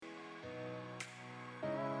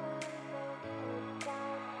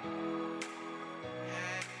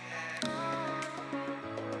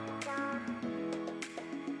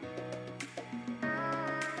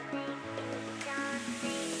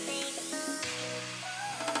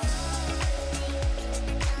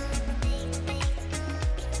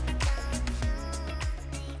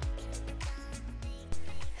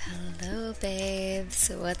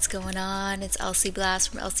What's going on? It's Elsie Blast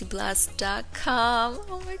from elsieblast.com.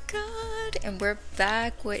 Oh my god. And we're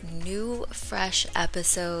back with new, fresh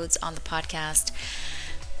episodes on the podcast.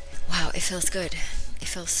 Wow, it feels good. It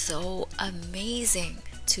feels so amazing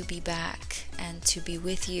to be back and to be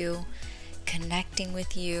with you, connecting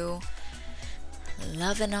with you,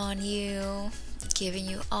 loving on you, giving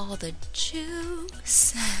you all the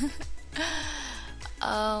juice.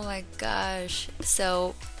 Oh my gosh.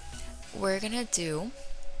 So, we're gonna do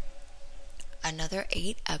another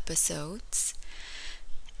 8 episodes,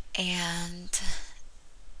 and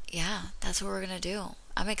yeah, that's what we're gonna do.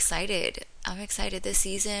 I'm excited this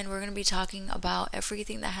season. We're gonna be talking about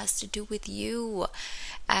everything that has to do with you,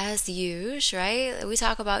 as usual, right? We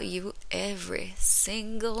talk about you every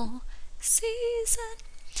single season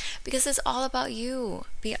because it's all about you.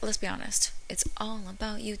 Let's be honest, it's all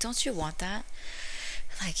about you. Don't you want that?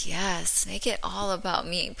 Like, yes, make it all about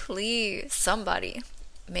me, please. Somebody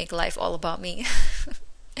make life all about me.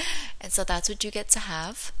 And so that's what you get to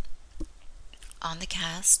have on the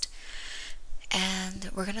cast.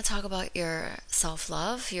 And we're going to talk about your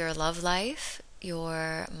self-love, your love life,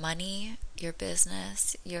 your money, your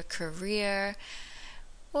business, your career,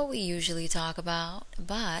 what we usually talk about.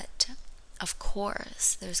 But of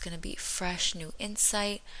course, there's going to be fresh new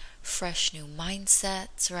insight, fresh new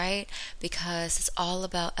mindsets, right? Because it's all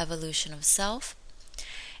about evolution of self.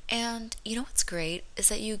 And you know what's great is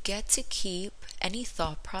that you get to keep any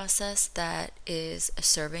thought process that is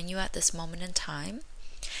serving you at this moment in time,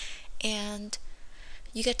 and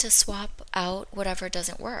you get to swap out whatever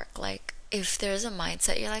doesn't work. Like, if there's a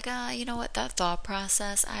mindset you're like, you know what, that thought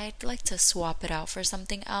process, I'd like to swap it out for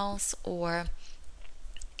something else. Or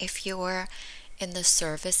if you're in the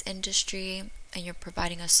service industry and you're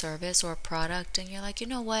providing a service or a product and you're like, you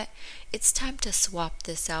know what, it's time to swap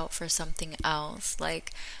this out for something else.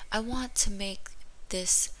 Like, I want to make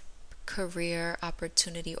this career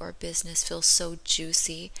opportunity or business feel so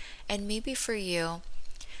juicy. And maybe for you,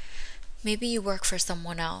 maybe you work for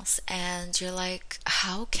someone else and you're like,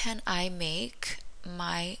 how can I make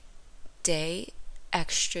my day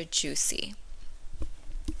extra juicy?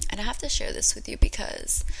 And I have to share this with you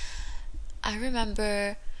because I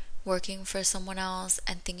remember working for someone else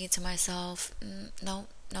and thinking to myself, no.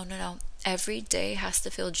 Every day has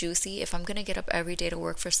to feel juicy. If I'm going to get up every day to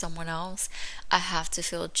work for someone else, I have to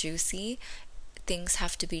feel juicy. Things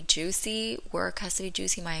have to be juicy. Work has to be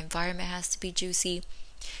juicy. My environment has to be juicy.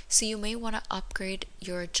 So you may want to upgrade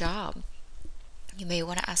your job. You may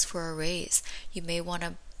want to ask for a raise. You may want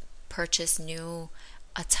to purchase new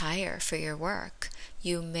attire for your work.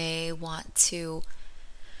 You may want to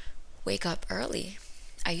wake up early.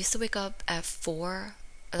 I used to wake up at 4.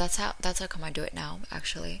 That's how come I do it now,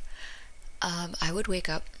 actually. I would wake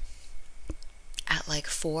up at like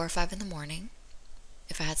 4 or 5 in the morning.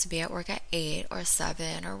 If I had to be at work at 8 or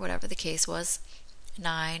 7 or whatever the case was,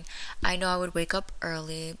 9, I know I would wake up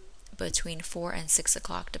early, between 4 and 6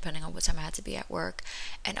 o'clock, depending on what time I had to be at work.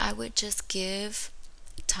 And I would just give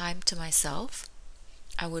time to myself.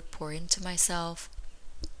 I would pour into myself.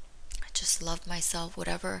 I just loved myself.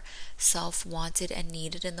 Whatever self wanted and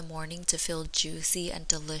needed in the morning to feel juicy and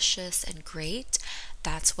delicious and great,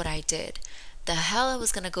 that's what I did. The hell I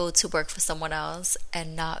was going to go to work for someone else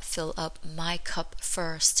and not fill up my cup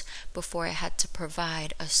first before I had to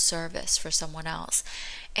provide a service for someone else.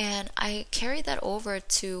 And I carry that over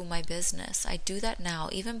to my business. I do that now.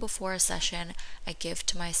 Even before a session, I give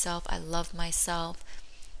to myself. I love myself.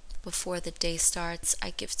 Before the day starts,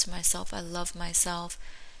 I give to myself. I love myself.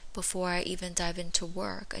 Before I even dive into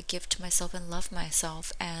work, I give to myself and love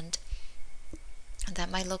myself. And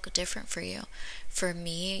that might look different for you. For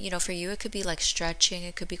me, for you, it could be like stretching.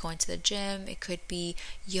 It could be going to the gym. It could be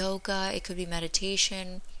yoga. It could be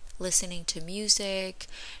meditation, listening to music,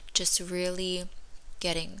 just really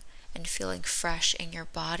getting and feeling fresh in your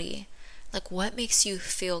body. Like, what makes you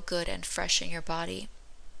feel good and fresh in your body?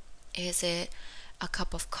 Is it a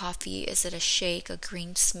cup of coffee? Is it a shake, a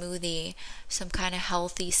green smoothie, some kind of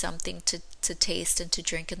healthy something to taste and to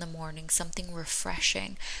drink in the morning, something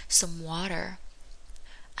refreshing, some water,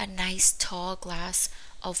 a nice tall glass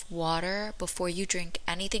of water before you drink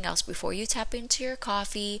anything else, before you tap into your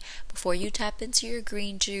coffee, before you tap into your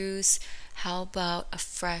green juice. How about a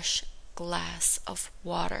fresh glass of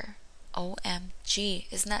water? OMG,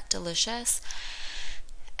 isn't that delicious?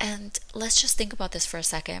 And let's just think about this for a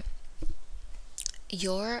second.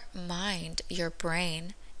 Your mind, your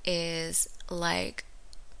brain is like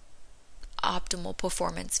optimal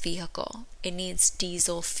performance vehicle. It needs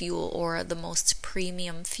diesel fuel or the most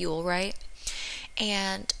premium fuel, right?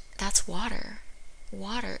 And that's water.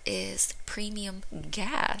 Water is premium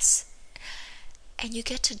gas. and you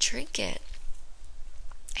get to drink it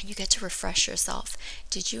and you get to refresh yourself.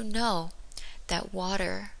 Did you know that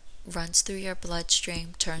water runs through your bloodstream,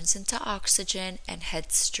 turns into oxygen, and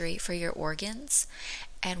heads straight for your organs?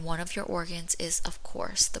 And one of your organs is, of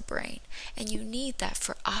course, the brain. And you need that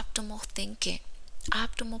for optimal thinking,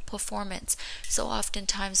 optimal performance. So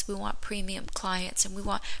oftentimes we want premium clients, and we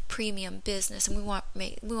want premium business, and we want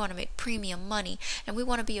to make premium money, and we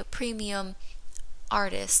want to be a premium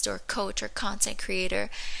artist or coach or content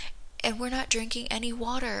creator, and we're not drinking any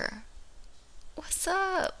water. What's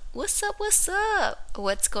up? What's up? What's up?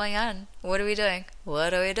 What's going on? What are we doing?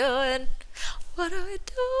 What are we doing? What are we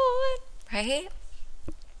doing? Right?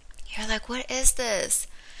 You're like, what is this?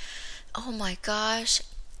 Oh my gosh.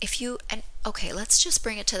 Okay, let's just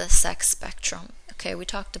bring it to the sex spectrum. Okay, we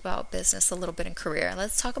talked about business a little bit and career.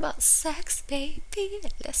 Let's talk about sex, baby.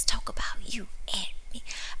 Let's talk about you and me.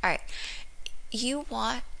 All right. Do you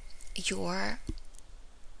want your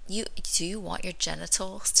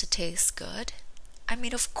genitals to taste good? I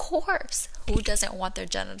mean, of course. Who doesn't want their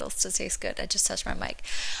genitals to taste good? I just touched my mic.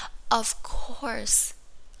 Of course.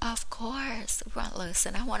 Of course.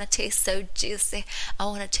 Listen, I want to taste so juicy. I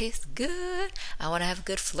want to taste good. I want to have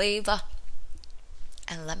good flavor.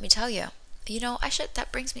 And let me tell you,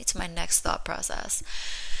 that brings me to my next thought process.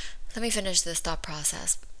 Let me finish this thought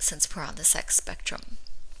process since we're on the sex spectrum.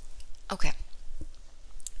 Okay.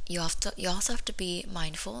 You also have to be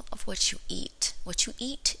mindful of what you eat. What you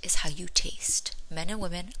eat is how you taste, men and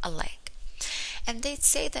women alike. And they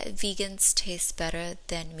say that vegans taste better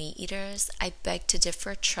than meat eaters. I beg to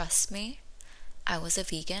differ. Trust me. I was a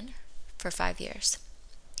vegan for 5 years.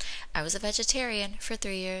 I was a vegetarian for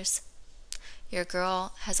 3 years. Your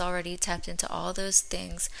girl has already tapped into all those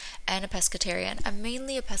things, and a pescatarian. I'm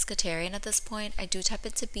mainly a pescatarian at this point. I do tap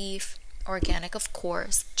into beef, organic of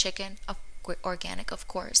course, chicken, organic of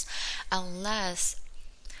course, unless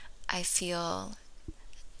I feel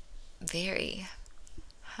very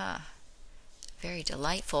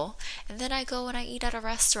delightful, and then I go and I eat at a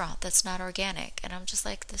restaurant that's not organic, and I'm just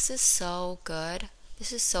like, this is so good,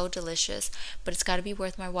 this is so delicious, but it's got to be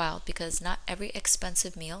worth my while, because not every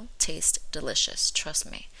expensive meal tastes delicious. Trust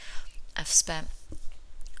me. I've spent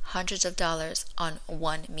hundreds of dollars on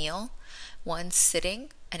one meal, one sitting,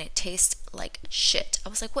 and it tastes like shit. I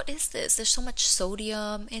was like, what is this? There's so much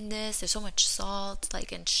sodium in this. There's so much salt,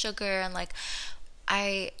 and sugar, and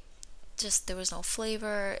there was no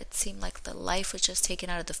flavor. It seemed like the life was just taken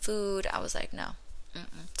out of the food. I was like, no.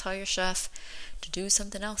 Tell your chef to do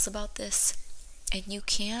something else about this. And you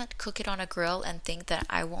can't cook it on a grill and think that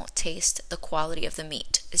I won't taste the quality of the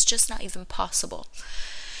meat. It's just not even possible.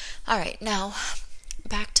 All right, now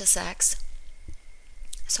back to sex.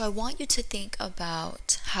 So I want you to think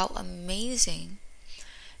about how amazing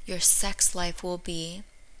your sex life will be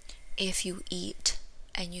if you eat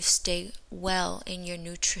and you stay well in your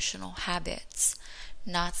nutritional habits.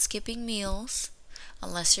 Not skipping meals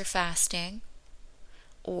unless you're fasting,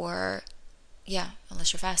 unless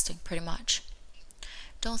you're fasting, pretty much.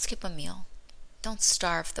 Don't skip a meal. Don't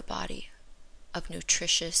starve the body of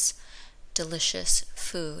nutritious, delicious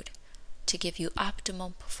food to give you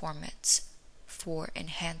optimal performance for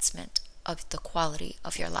enhancement of the quality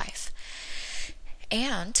of your life.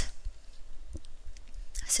 And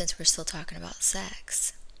since we're still talking about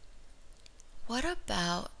sex, what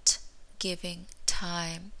about giving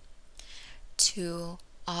time to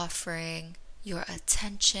offering your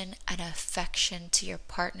attention and affection to your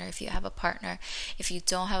partner if you have a partner? If you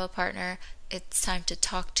don't have a partner, it's time to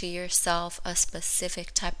talk to yourself a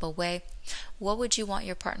specific type of way. What would you want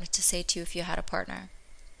your partner to say to you if you had a partner?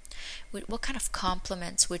 What kind of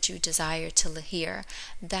compliments would you desire to hear?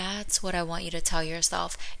 That's what I want you to tell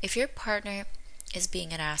yourself. If your partner is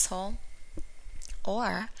being an asshole,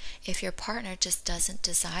 or if your partner just doesn't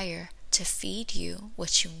desire to feed you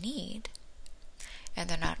what you need, and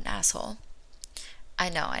they're not an asshole. I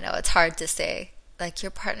know, it's hard to say. Like,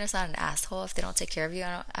 your partner's not an asshole if they don't take care of you.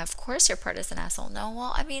 Of course your partner's an asshole. No,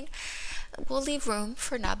 well, we'll leave room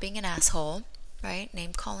for not being an asshole, right?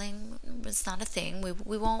 Name calling is not a thing.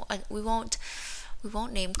 We won't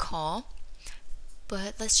name call.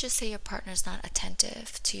 But let's just say your partner's not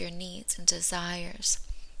attentive to your needs and desires.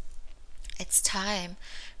 It's time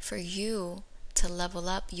for you to level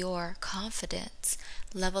up your confidence,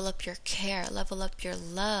 level up your care, level up your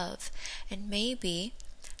love. And maybe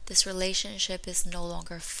this relationship is no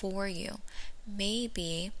longer for you.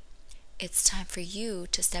 Maybe it's time for you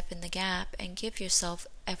to step in the gap and give yourself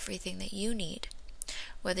everything that you need.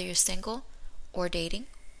 Whether you're single or dating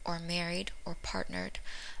or married or partnered,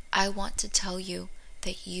 I want to tell you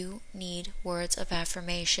that you need words of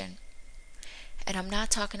affirmation. And I'm not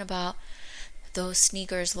talking about those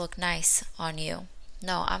sneakers look nice on you.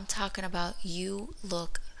 No, I'm talking about you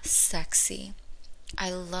look sexy. I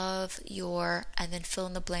love your, and then fill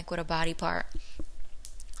in the blank with a body part.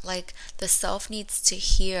 Like, the self needs to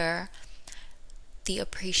hear the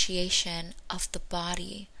appreciation of the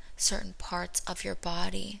body, certain parts of your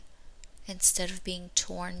body, instead of being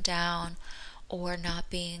torn down or not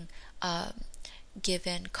being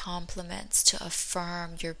given compliments to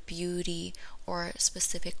affirm your beauty or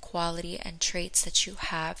specific quality and traits that you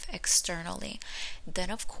have externally. Then,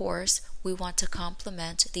 of course, we want to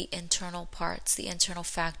compliment the internal parts, the internal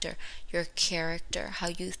factor, your character, how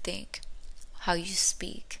you think, how you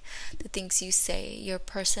speak, the things you say, your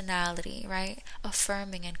personality, right?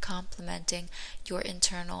 Affirming and complimenting your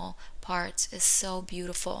internal parts is so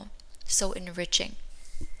beautiful, so enriching.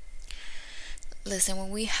 Listen, when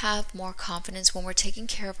we have more confidence, when we're taking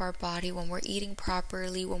care of our body, when we're eating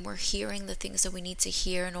properly, when we're hearing the things that we need to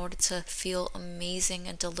hear in order to feel amazing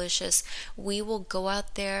and delicious, we will go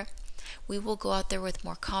out there with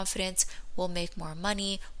more confidence. We'll make more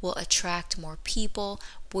money. We'll attract more people.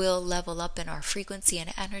 We'll level up in our frequency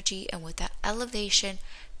and energy. And with that elevation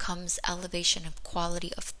comes elevation of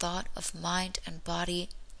quality of thought, of mind and body.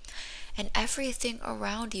 And everything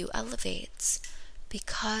around you elevates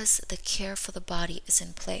because the care for the body is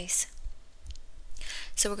in place.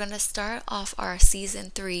 So we're going to start off our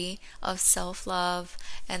season 3 of self-love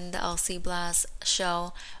and the LC Blast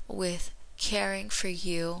show with caring for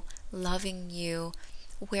you, loving you.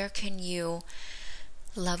 Where can you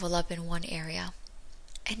level up in one area?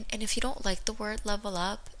 And if you don't like the word level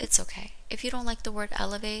up, it's okay. If you don't like the word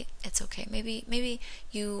elevate, it's okay. Maybe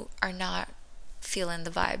you are not feeling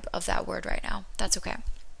the vibe of that word right now. That's okay.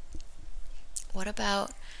 What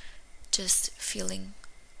about just feeling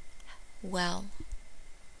well?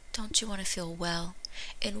 Don't you want to feel well?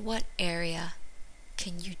 In what area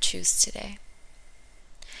can you choose today?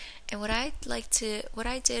 And what I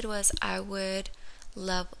did was I would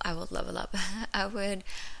level up. I would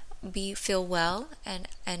feel well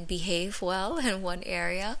and behave well in one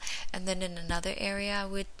area, and then in another area I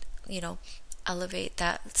would, elevate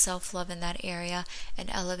that self-love in that area and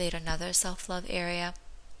elevate another self-love area.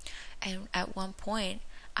 And at one point,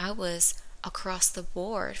 I was across the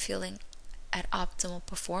board feeling at optimal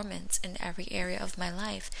performance in every area of my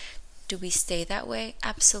life. Do we stay that way?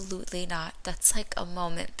 Absolutely not. That's like a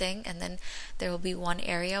moment thing. And then there will be one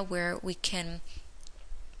area where we can,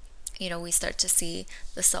 we start to see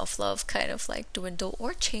the self-love kind of like dwindle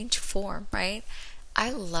or change form, right? I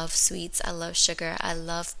love sweets. I love sugar. I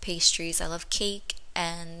love pastries. I love cake.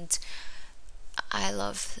 And I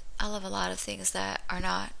love a lot of things that are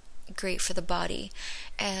not great for the body,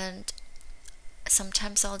 and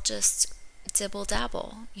sometimes I'll just dibble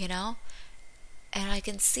dabble, and I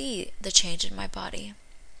can see the change in my body,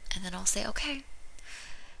 and then I'll say, okay,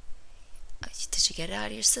 did you get it out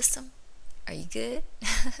of your system? Are you good?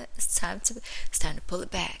 It's time to pull it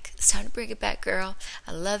back. It's time to bring it back, girl.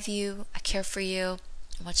 I love you. I care for you.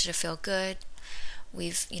 I want you to feel good.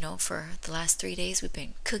 We've, for the last 3 days, we've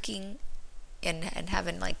been cooking and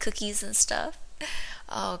having like cookies and stuff.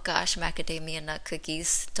 Oh gosh, macadamia nut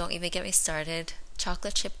cookies. Don't even get me started.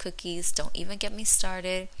 Chocolate chip cookies. Don't even get me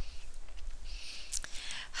started.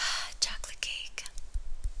 Chocolate cake.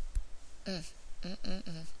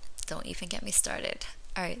 Don't even get me started.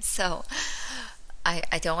 Alright, so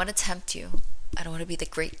I don't want to tempt you. I don't want to be the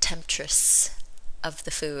great temptress of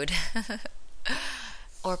the food.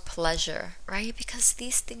 Or pleasure, right? Because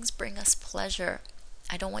these things bring us pleasure.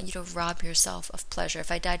 I don't want you to rob yourself of pleasure.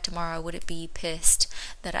 If I died tomorrow, I wouldn't be pissed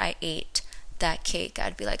that I ate that cake.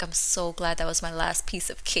 I'd be like, I'm so glad that was my last piece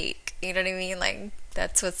of cake. You know what I mean? Like,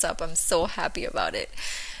 that's what's up. I'm so happy about it.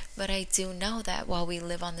 But I do know that while we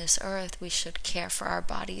live on this earth, we should care for our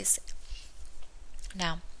bodies.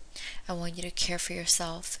 Now, I want you to care for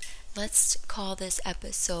yourself. Let's call this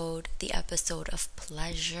episode the episode of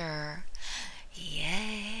pleasure.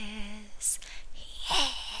 Yes.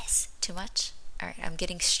 Too much? Alright, I'm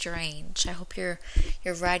getting strange. I hope you're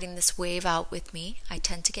riding this wave out with me. I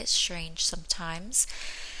tend to get strange sometimes.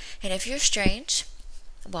 And if you're strange,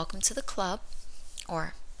 welcome to the club.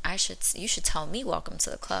 Or you should tell me welcome to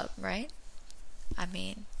the club, right? I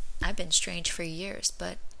mean, I've been strange for years,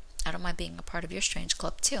 but I don't mind being a part of your strange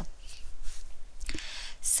club too.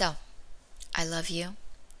 So, I love you.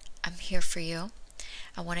 I'm here for you.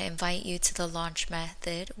 I want to invite you to the launch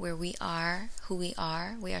method where we are who we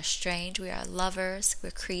are. We are strange. We are lovers.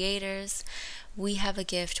 We're creators. We have a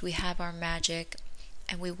gift. We have our magic.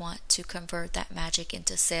 And we want to convert that magic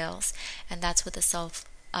into sales. And that's what the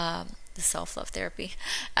The self-love therapy.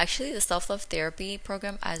 Actually, the self-love therapy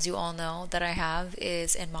program, as you all know, that I have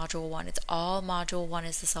is in module 1. It's all module 1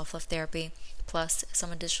 is the self-love therapy, plus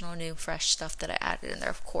some additional new fresh stuff that I added in there,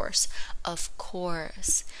 of course. Of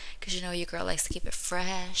course. Because you know your girl likes to keep it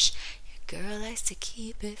fresh. Your girl likes to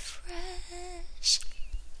keep it fresh.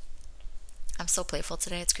 I'm so playful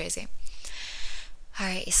today, it's crazy.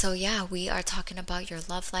 Alright, so yeah, we are talking about your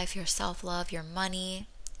love life, your self-love, your money,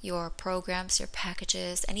 your programs, your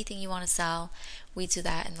packages, anything you want to sell. We do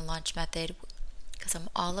that in the launch method because I'm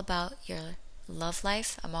all about your love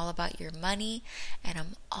life, I'm all about your money, and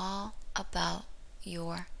I'm all about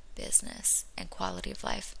your business and quality of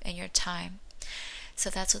life and your time. So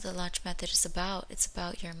that's what the launch method is about. It's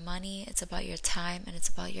about your money, it's about your time, and it's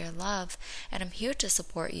about your love. And I'm here to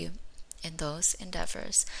support you in those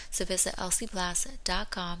endeavors. So visit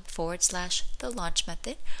elsieblast.com/the launch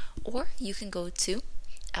method, or you can go to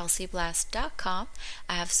elsieblast.com.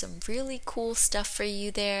 I have some really cool stuff for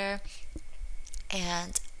you there.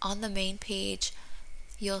 And on the main page,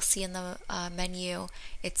 you'll see in the menu,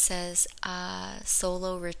 it says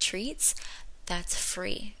solo retreats. That's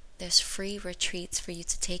free. There's free retreats for you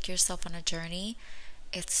to take yourself on a journey.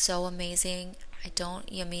 It's so amazing.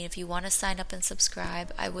 If you want to sign up and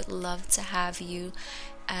subscribe, I would love to have you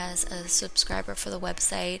as a subscriber for the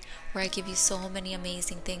website, where I give you so many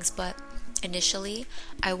amazing things. But initially,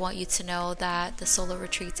 I want you to know that the solo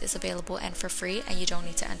retreats is available and for free, and you don't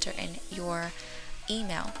need to enter in your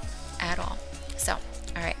email at all. So,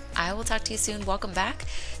 all right, I will talk to you soon. Welcome back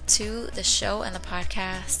to the show and the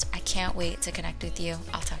podcast. I can't wait to connect with you.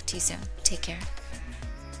 I'll talk to you soon. Take care.